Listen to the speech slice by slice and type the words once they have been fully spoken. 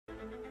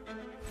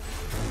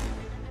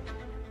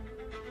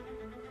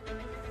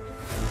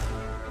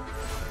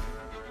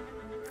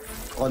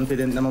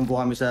confident naman po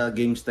kami sa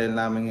game style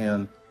namin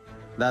ngayon.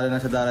 Lalo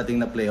na sa darating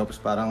na playoffs,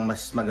 parang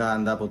mas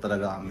maghahanda po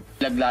talaga kami.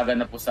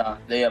 Laglagan na po sa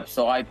playoffs,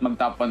 so kahit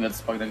mag-top 1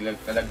 pag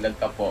nalaglag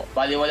ka po,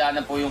 bali wala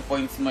na po yung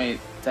points mo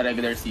sa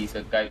regular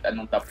season kahit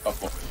anong top ka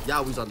po.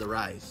 Yawi's on the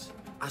rise.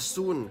 As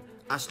soon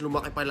as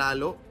lumaki pa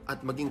lalo at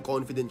maging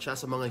confident siya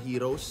sa mga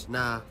heroes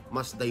na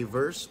mas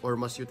diverse or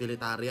mas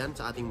utilitarian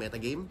sa ating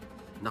metagame,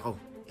 nako,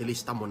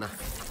 ilista mo na.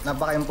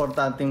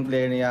 Napaka-importanting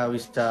player ni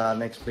Yawi's sa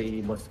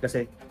NXPE, boss,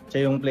 kasi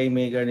siya yung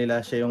playmaker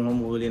nila, siya yung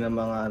humuhuli ng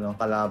mga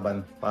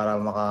kalaban para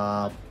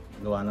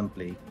makagawa ng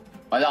play.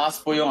 Malakas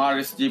po yung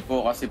RSG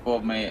po kasi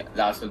po may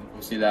lason po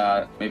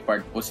sila, may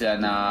part po sila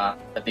na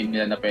sa team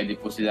nila na pwede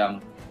po silang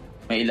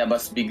may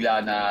ilabas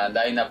bigla na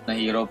lineup na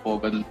hero po,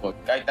 ganun po.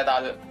 Kahit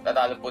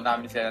tatalo po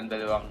namin sila ng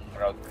 2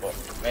 round po,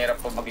 mahirap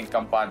po maging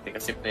kampante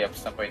kasi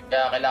playoffs na po yun.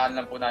 Kaya kailangan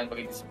lang po namin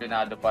maging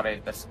disiplinado pa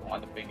rin, tas kung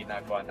ano po yung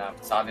ginagawa namin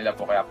sa kanila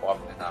po, kaya po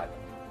kami nanalo.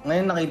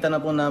 Ngayon nakita na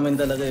po namin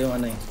talaga yung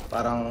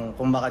parang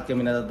kung bakit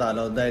kami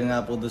natatalo dahil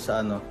nga po doon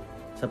sa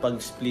sa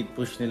pag-split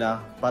push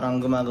nila,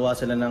 parang gumagawa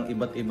sila ng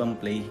iba't ibang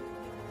play.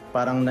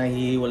 Parang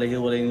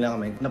nahihiwalay-hiwalay nila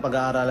kami.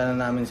 Napag-aaralan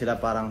na namin sila,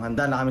 parang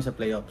handa na kami sa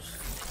playoffs.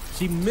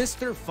 Si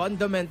Mr.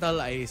 Fundamental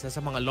ay isa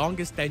sa mga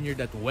longest tenured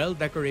at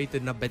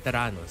well-decorated na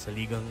veterano sa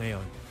ligang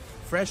ngayon.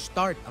 Fresh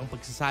start ang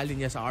pagsasali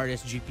niya sa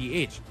RSG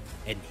PH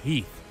and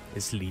Heath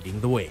is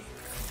leading the way.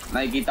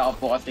 Nakikita ko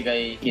po kasi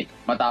kay Heath,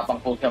 matapang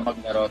po siya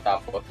maglaro,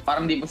 tapos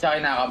parang di po siya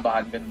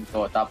kinakabahan ganun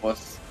po,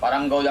 tapos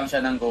parang go lang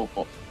siya ng go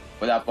po,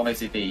 wala pong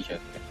hesitation.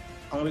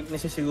 Ang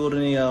weakness siguro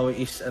ni Yawi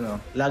is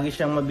lagi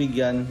siyang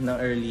mabigyan ng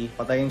early,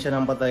 patayin siya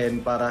ng patayin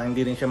para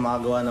hindi rin siya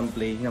makagawa ng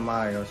play na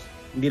maayos,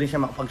 hindi rin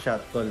siya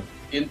makapag-shot call.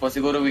 Yun po,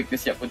 siguro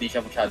weakness niya po, di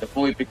siya masyado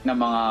pumipik na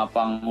mga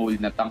pang-huli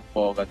na tank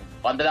po, ganun.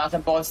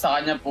 Kadalasan po kasi sa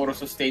kanya, puro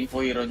sustain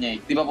po hero niya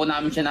Di ba po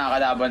namin siya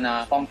nakakalaban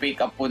na pang-pick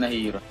up po na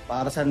hero.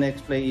 Para sa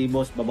next play,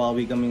 boss,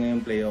 babawi kami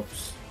ngayong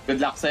playoffs. Good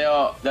luck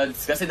sa'yo,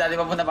 Lods. Kasi dati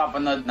pa po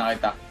napapanood na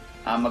kita.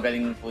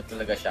 Magaling po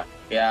talaga siya.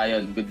 Kaya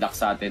yun, good luck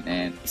sa atin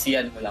and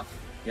isiyan mo lang.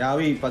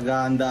 Yawi,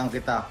 pag-aandaan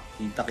kita,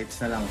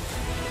 kita-kits na lang.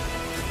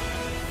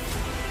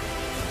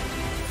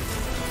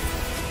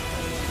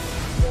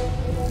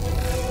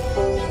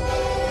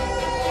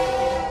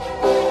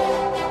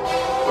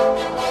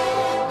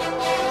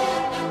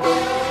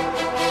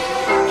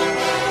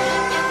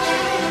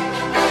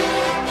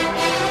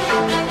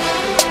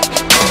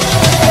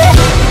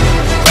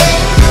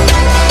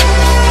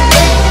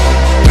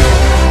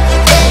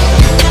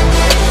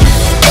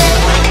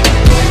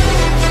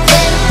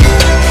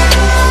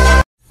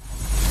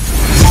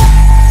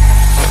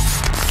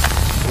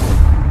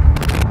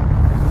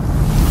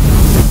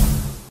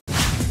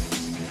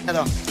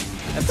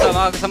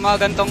 Sa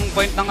mga gantong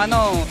point ng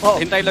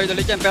hintay Lord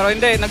ulit yan. Pero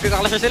hindi,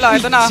 nagkaklasher sila.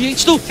 Ito na.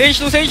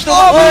 CH2!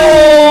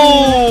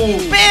 Oh!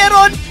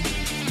 Pero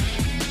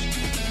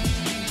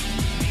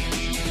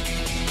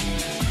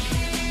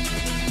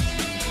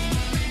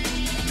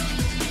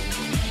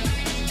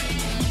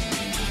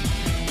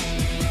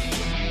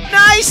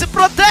nice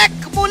protect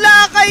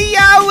mula kay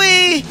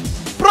Yawi.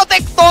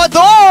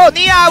 Protektodo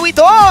ni Yawi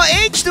to.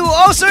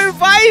 H2O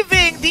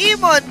surviving.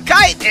 Demon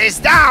Kite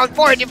is down.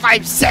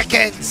 45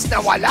 seconds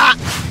na wala.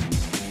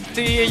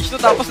 Si H2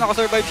 tapos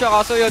nakasurvive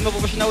siya, kaso yun,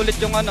 mapupush na ulit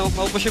yung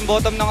mapupush yung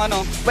bottom ng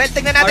Well,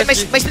 tingnan natin, may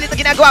split na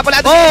ginagawa pala.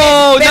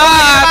 Oh,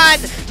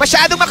 Nats!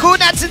 Masyadong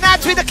makunat si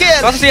Nats with the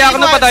kill. Kasi si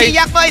Yakno patay. Si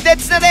Yakno ay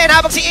deads na rin,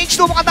 habang si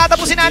H2 mukhang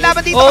tatapusin na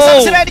laban dito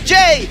kasama si Red J.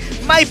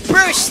 May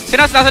burst. Si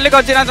Nats nasa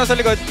likod,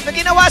 Na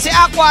ginawa si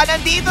Aqua,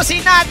 nandito si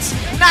Nats.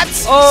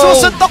 Nats,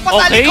 susuntok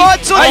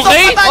patalikod,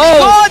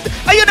 patalikod.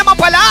 Ayun naman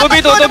pala.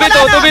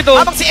 2v2.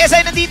 Habang si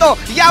SI nandito,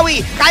 Yawi,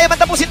 kaya man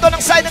tapusin to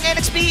ng side ng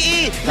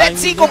NXPE. Let's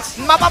see kung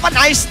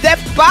mapapanice step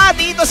pa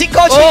dito si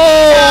Coach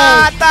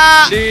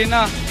Yata.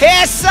 Lina.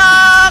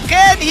 Hesa,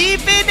 can he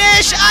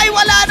finish? Ay,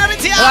 wala na rin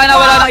si Aqua.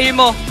 Wala na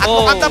imo. At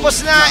mukhang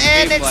tapos na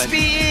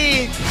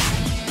NXPE.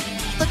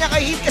 Ito niya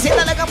kay Heath kasi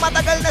talagang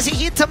matagal na si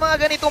Heath sa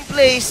mga ganitong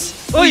plays.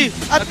 Uy!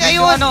 At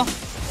ngayon,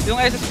 yung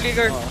SS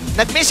Flicker.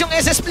 Nag-miss yung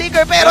SS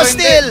Flicker pero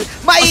still,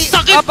 may...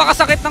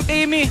 Napakasakit ng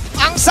Kimi.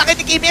 Ang sakit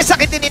ni Kimi,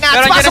 sakit din ni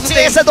Nats. Pasok si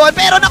Esa doon.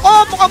 Pero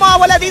nako, mukhang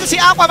mawawala dito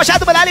si Aqua.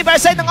 Masyado malalim para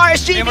side ng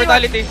RSG.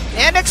 Immortality.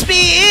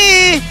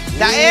 NXPE!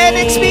 The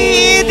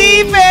NXPE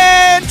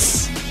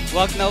defense!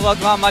 Wag na wag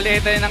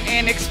mamalitin ng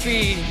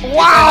NXP.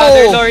 Wow!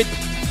 Lord.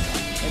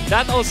 And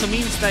that also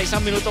means na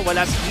isang minuto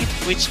wala si Heath,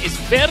 which is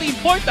very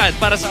important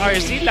para sa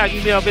RSG.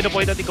 Laging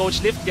pinapointan ni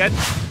Coach Lift yan.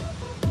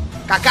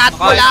 Kakat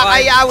mula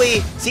kay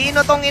Yawi.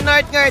 Sino tong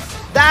inert-ngert?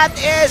 That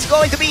is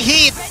going to be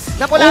Heath.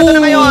 Napulado na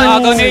ngayon.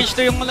 Nakagaw ni H2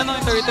 yung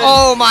turtle.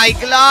 Oh my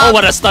God. Oh,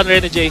 what a stun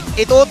rin ni Jay.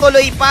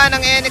 Itutuloy pa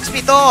ng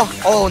NXP to.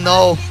 Oh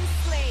no.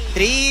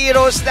 3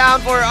 heroes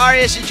down for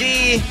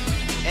RSG.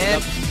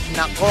 And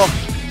nako.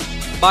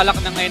 Balak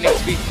ng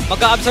NXP.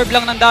 Mag-a-absorb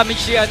lang ng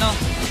damage si yung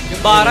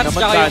Barats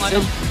tsaka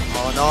yung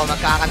Oh no,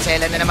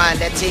 magkakansela na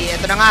naman. Let's see.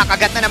 Ito na nga,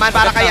 kagat na naman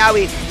para kay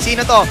Yawi.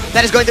 Sino to?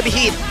 That is going to be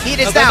Heath.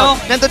 Heath is down.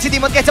 Nandun si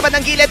Demon Kite sa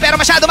bandang gilid pero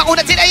masyado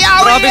makunat sila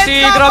Yawi.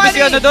 grabe si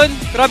ano doon.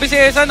 Grabe si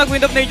Esa,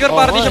 nag-Wind of Nature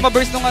para di siya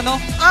ma-burst nung ano.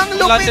 Ang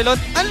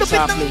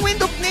lupit ng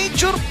Wind of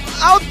Nature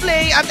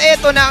outplay. At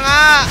eto na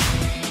nga.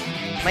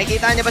 May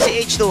kita niya ba si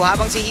H2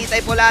 habang si Heat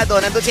ay pulado?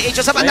 Nandun si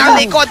H2 sa bandang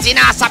likod,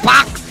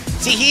 sinasapak!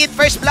 Si Heat,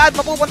 first blood,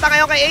 mapupunta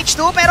ngayon kay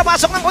H2 pero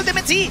pasok ng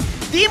ultimate si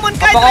Demon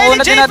Kite,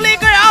 NJ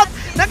flicker out!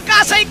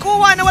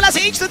 Nagkasaikuha na wala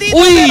si H2 dito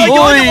pero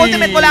yun yung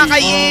ultimate mula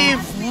kay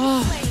Eve!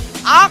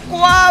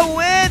 Aqua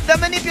with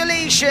the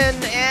manipulation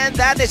and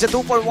that is a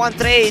 2-for-1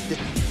 trade.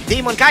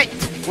 Demon Kite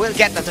will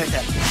get the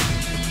turtle.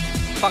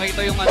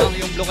 Pakita yung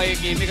yung blue kay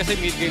Gamey kasi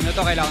mid game na to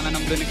kailangan na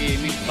ng blue ni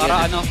Gamey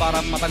para para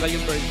matagal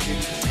yung first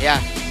game.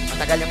 Yeah.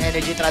 Matagal yung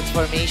energy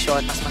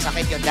transformation, mas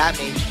masakit yung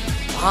damage.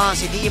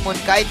 Si Demon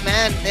Kite,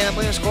 man. Tignan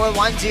mo yung score,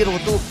 1-0-2.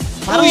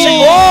 Parang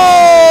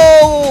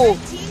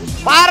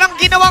parang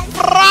ginawang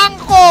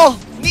Franco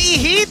ni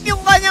Heat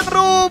yung kanyang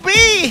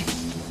Ruby.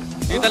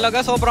 Hindi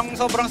talaga, sobrang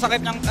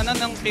sakit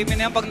ng team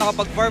na yan pag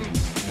nakapag-farm.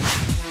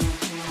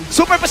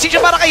 Super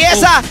position para kay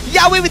Yesa.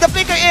 Yawi with the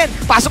flicker in.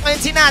 Pasok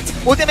ngayon si Nats.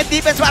 Ultimate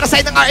defense para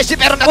side ng RSG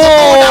pero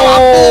natutunaw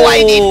ang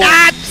buhay ni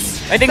Nats.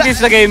 I think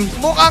this is the game.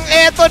 Mukhang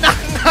eto na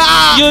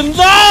nga. Yun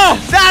na!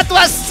 That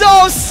was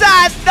so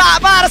sad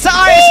para sa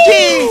RSG.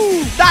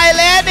 Dahil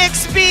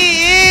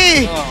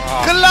NXPE,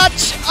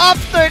 clutch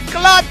after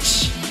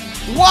clutch,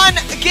 1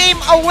 game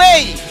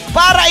away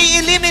para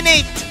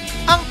i-eliminate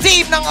ang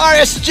team ng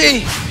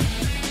RSG.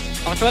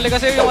 Actually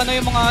kasi yung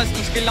mga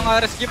skill ng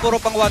RSG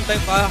puro pang one time,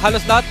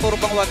 halos lahat puro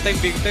pang one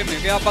time big time eh.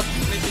 Kaya pag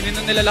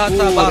sinino nila lahat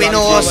sa barang.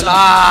 Pinos,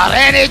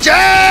 Renny J!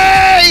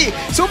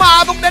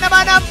 Sumabog na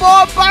naman ang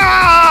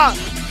bomba!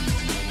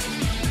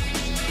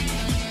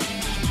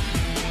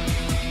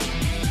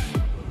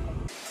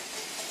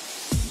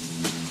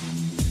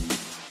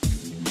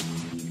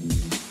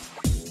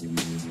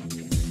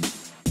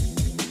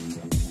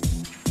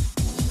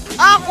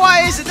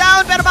 Aqua is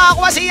down pero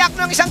makakuha si Yak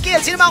ng isang kill.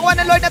 Sino makakuha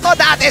ng Lord na to?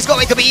 That is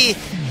going to be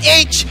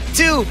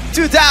H2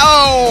 to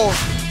Dao.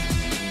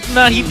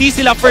 Na hindi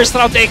sila first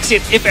round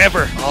exit if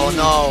ever. Oh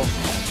no.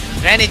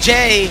 Renny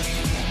J.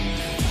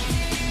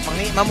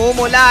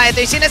 Mamumula.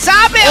 Ito yung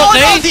sinasabi. Okay. Oh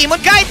no, Demon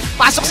Kite.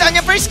 Pasok sa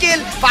kanyang first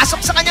kill. Pasok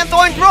sa kanyang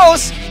Thorn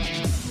Bros.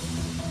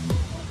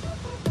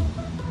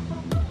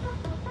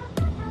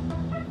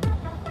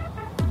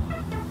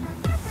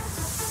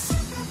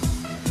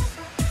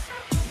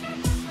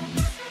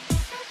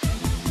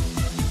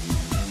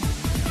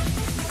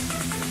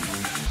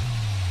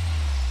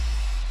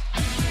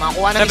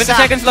 Makakuha ng 70 isa.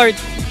 seconds, Lord.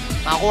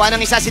 Makakuha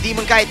ng isa si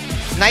Demon Kite.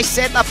 Nice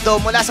setup though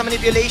mula sa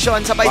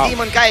manipulation sabay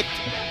Demon Kite.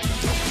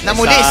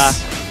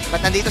 Namulis.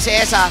 But nandito si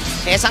Esa.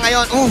 Esa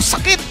ngayon.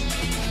 Sakit!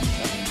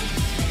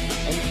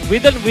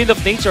 With the Wind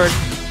of Nature.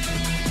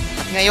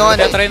 At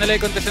ngayon. Try nila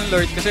i-contest yung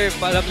Lord kasi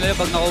alam nila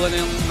pag nakuha na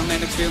yung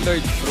NXP yung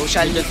Lord.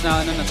 Crucial.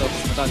 Na to.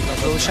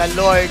 Crucial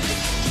Lord.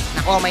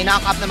 Nako, may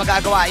knock-up na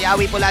magagawa.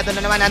 Yawi pulado na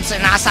naman.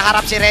 Nasa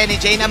harap si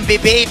Renny J ng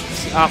bibit.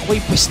 Ako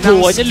yung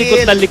pwestuhan niya,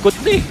 likod na likod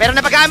na eh. Pero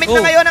napagamit na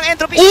ngayon ng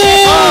entropy.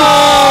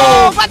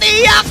 Pati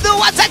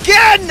Iyakno once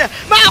again!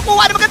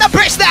 Makakuha na magandang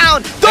burst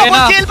down!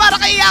 Double kill para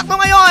kay Iyakno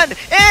ngayon!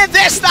 And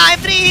this time,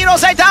 3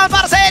 heroes are down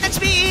para sa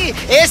NXPE!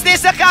 Is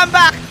this the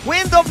comeback?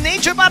 Wind of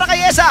Nature para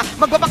kay Esa.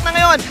 Magbabak na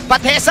ngayon.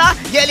 Bathesa,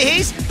 Yelly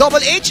Haze,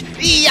 Double H,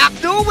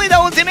 Iyakno with the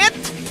ultimate.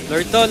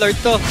 Lord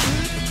to.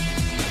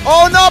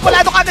 Oh no,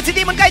 palado kagad si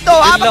Demon Kite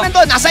habang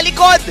nandun, nasa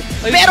likod.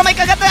 Pero may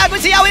kagat na gagawin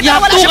si Yawi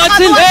pero wala siya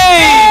makatuwa.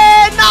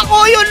 Naku,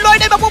 yung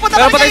Lord ay mapupunta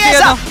pa kay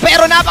Yesa.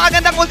 Pero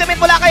napakagandang ultimate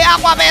mula kay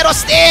Aqua pero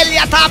still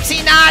yatap si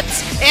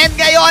Nats. And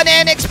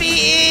ngayon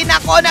NXPE,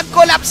 nako,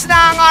 nag-collapse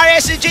na ang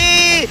RSG.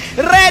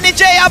 Renny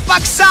J ang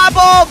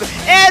pagsabog.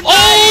 And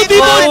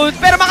Demon!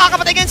 Pero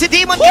makakapatay ngayon si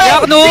Demon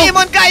Kite.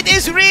 Demon Kite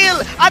is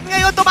real. At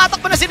ngayon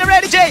tumatakbo na si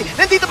Renny J.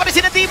 Nandito pa rin si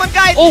Demon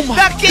Kite.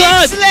 The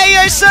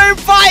Kingslayer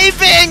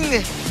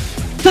surviving.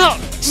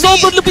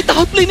 Sobrang lupit na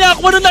outplay ni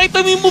Aqua na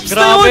nakita mo yung moves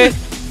na yun.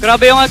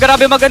 Grabe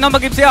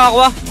mag-give si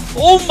Aqua.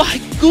 Oh my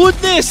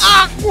goodness!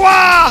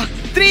 Aqua!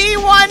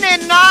 3-1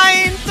 and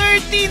 9,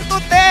 13 to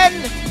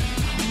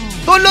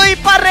 10. Tuloy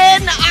pa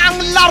rin ang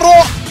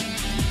laro.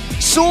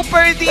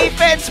 Super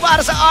defense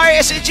para sa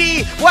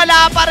RSG.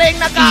 Wala pa rin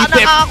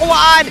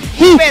nakakakuhaan.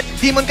 Hipet.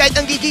 Demon Kite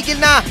ang gigigil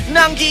na.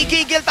 Nang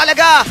gigigil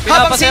talaga.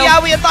 Habang si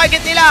Yawi ang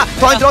target nila.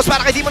 Thorn Throws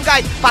para kay Demon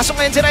Kite. Pasok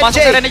ngayon si Renny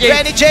J.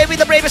 Renny J with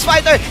the bravest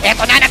fighter.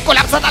 Eto na,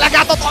 nag-collapse na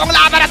talaga. Totoong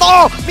laban na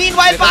to.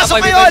 Meanwhile, pasok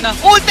ngayon.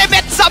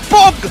 Ultimate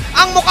sabog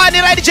ang mukha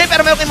ni Renny J.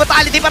 Pero mayroong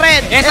immortality pa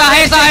rin. Esa.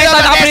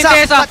 Nakaprint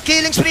Esa. But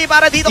killing spree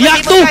para dito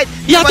kay Demon Kite.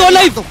 Iyakno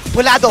alive.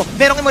 Pulado.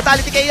 Merong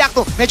immortality kay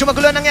Iyakno. Medyo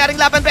magulo ang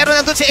nangyaring laban. Pero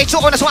nandun si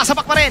H2O na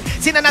sumasapak pa rin.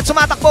 Sinanat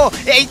sumatakbo.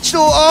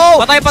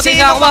 H2O. Patay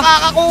Sino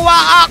makakakuha?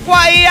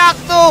 Aqua,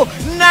 Iyakno.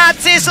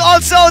 Nats is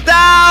also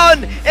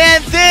down.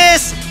 And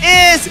this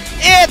is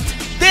it.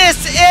 This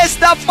is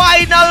the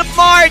final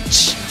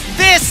march.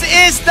 This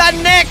is the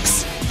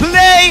next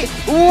play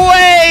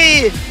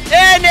way.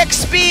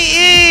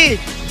 NXPE.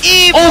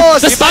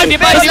 Evos.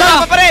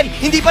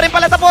 Hindi pa rin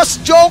pala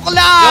tapos. Joke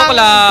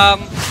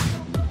lang.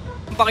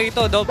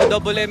 Pakito,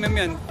 double MM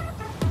yan.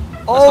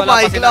 Oh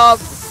my God.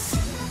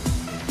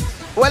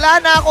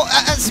 Wala na ako,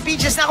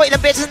 speeches na ako,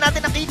 ilang beses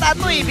natin nakita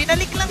to eh.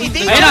 Binalik lang,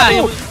 hindi. Ayun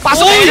na.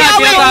 Pasok si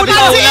Yawi, at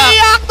si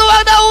Iyak to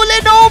ang nauli,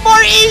 no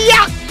more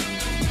Iyak!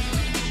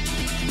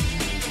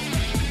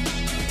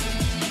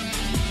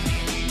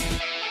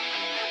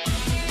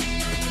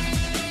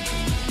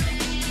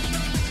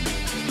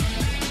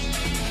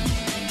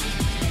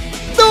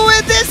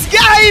 Doing this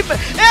game!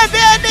 And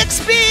the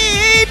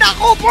NXPE,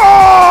 naku po!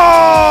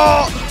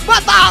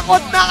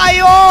 Matakot na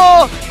kayo!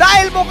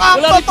 Dahil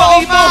mukhang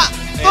totoo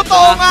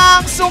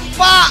nga ang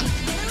sumpa!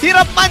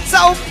 Hirap man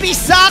sa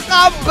umpisa,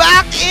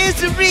 comeback is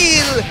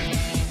real!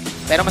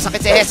 Pero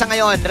masakit si Hesa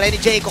ngayon. Renny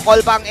J,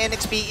 kukol ba ang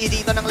NXPE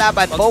dito ng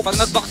laban? Pag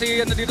nag-back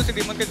si dito, si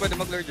Demon Kid, pwede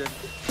mag-lure dyan.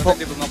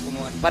 Pwede ba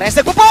mapumuhan? Parehas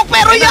nagpupok,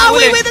 pero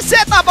Yawi with the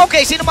setup!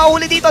 Okay, sino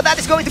mahuli dito?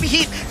 That is going to be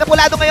Heat.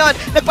 Napulado ngayon.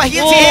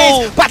 Nagpa-heal si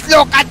Haze. But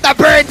look at the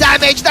burn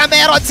damage na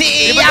meron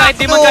si Iyak.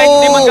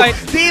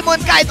 Demon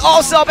Kite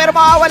also, pero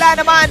mawawala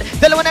naman.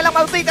 Dalawa na lang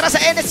magtitira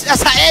sa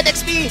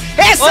NXP.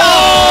 Hesa!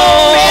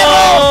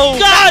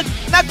 Pero,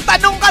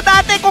 nagtanong ka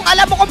dati kung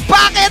alam mo kung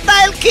bakit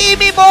dahil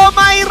Kimi mo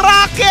may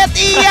rocket,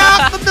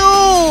 Iyak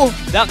no!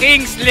 The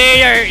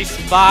Kingslayer is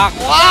back!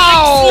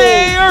 Wow!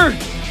 Kingslayer!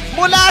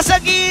 Mula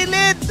sa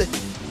gilid,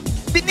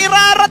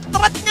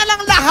 binirarat-rat niya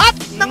lang lahat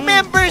ng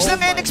members ng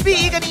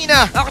NXPE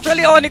kanina.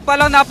 Actually, Onyx pa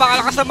lang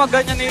napakalakas na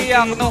mag-ganyan ni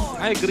Yang, no?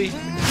 I agree.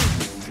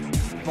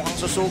 Mukhang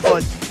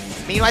susugod.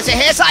 Meanwhile, si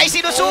Hesa ay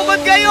sinusugod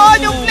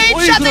ngayon. Yung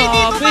late shot ay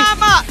hindi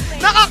tumama.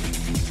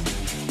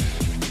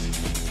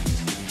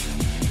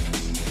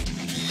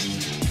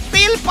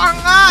 Still pa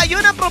nga,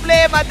 yun ang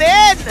problema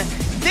din.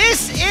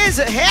 This is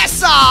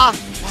Hesa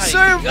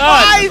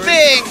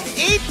surviving.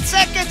 8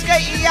 seconds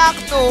kay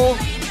Iyakno.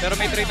 Pero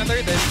may trade na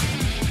third eh.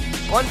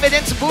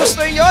 Confidence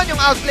booster yon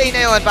yung outplay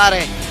na yon,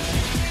 pare.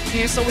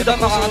 Hesa with the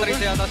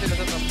makaka-trade yata sila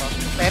sa top pass.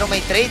 Pero may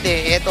trade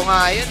eh. Ito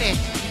nga yun eh.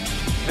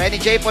 Renny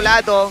J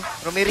Polado,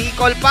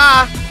 recall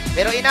pa.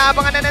 Pero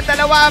inaabangan na ng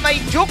dalawa. May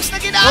jukes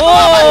na ginagawa.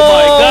 Oh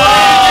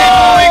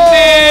my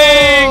God!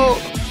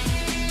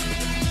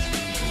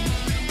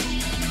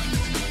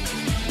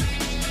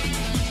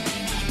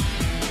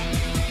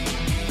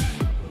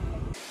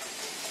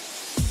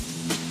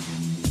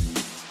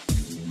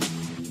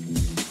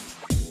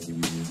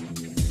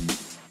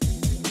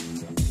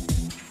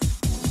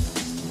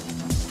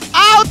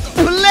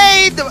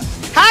 Outplayed!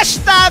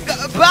 Hashtag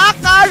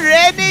baka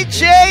Renny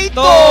J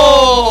to!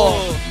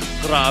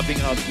 Grabing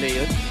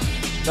outplay yun.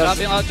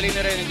 Grabe yung outplay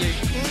ni Renny J.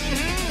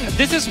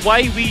 This is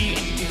why we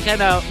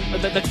kinda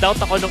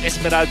nag-doubt ako nung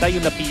Esmeralda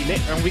yung napili.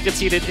 And we could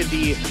see it in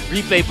the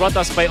replay brought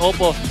us by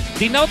Oppo.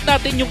 Dinout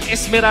natin yung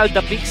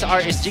Esmeralda pick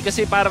sa RSG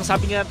kasi parang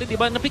sabi nga natin, di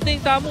ba, napick na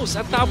yung Tamus.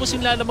 At Tamus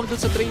yung lalamang dun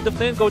sa trade-off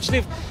na yun, Coach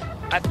Liv.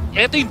 At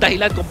eto yung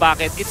dahilan kung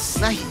bakit.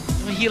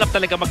 Mahirap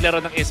talaga maglaro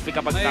ng SP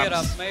kapag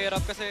Tamus.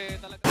 Mahirap kasi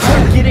talaga.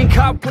 Getting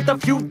caught with a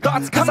few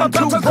thoughts cause I'm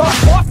too rough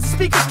off. The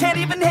speakers can't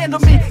even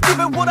handle me.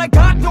 Give it what I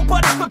got,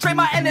 nobody's gonna drain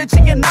my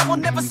energy. And I will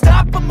never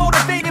stop, I'm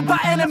motivated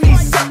by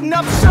enemies. Setting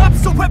up shop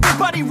so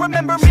everybody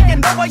remember me.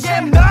 And no, I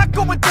am not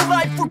going through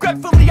life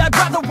regretfully. I'd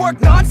rather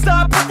work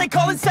non-stop, what they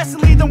call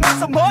incessantly, than work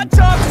some more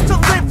jobs just to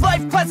live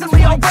life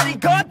pleasantly. Already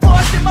got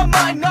lost in my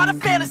mind, not a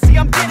fantasy,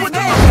 I'm getting it.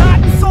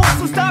 Forgotten souls,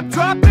 so stop,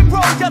 drop, and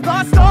roll. You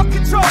lost all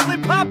control and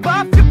pop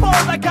off your ball.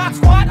 I got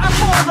squat, I'm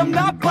all, I'm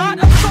not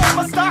bought, I'm sold.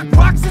 My stock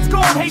rocks, it's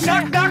gold. Hey,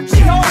 knock, knock,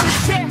 she home.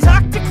 This shit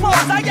talk to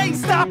close. I ain't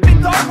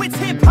stopping though. It's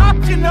hip hop,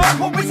 you know,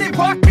 or is it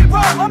rock and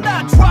roll? I'm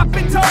not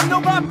dropping down, no,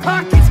 my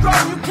pockets grow.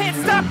 You can't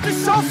stop the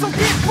show, so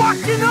get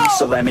rocking on.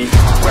 So let me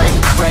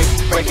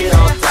break it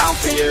all down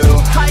for you.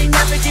 I ain't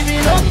never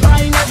giving up,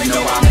 I ain't never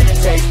giving up.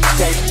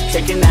 I'm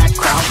taking that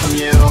crown from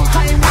you.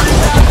 I ain't worried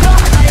about you.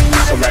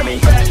 So let me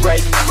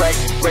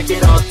break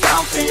it all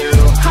down for you.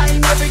 I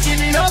ain't never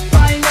giving up,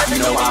 I ain't never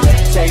giving up.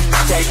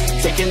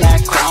 I'm taking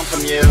that crown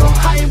from you.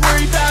 I ain't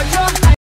worried about you.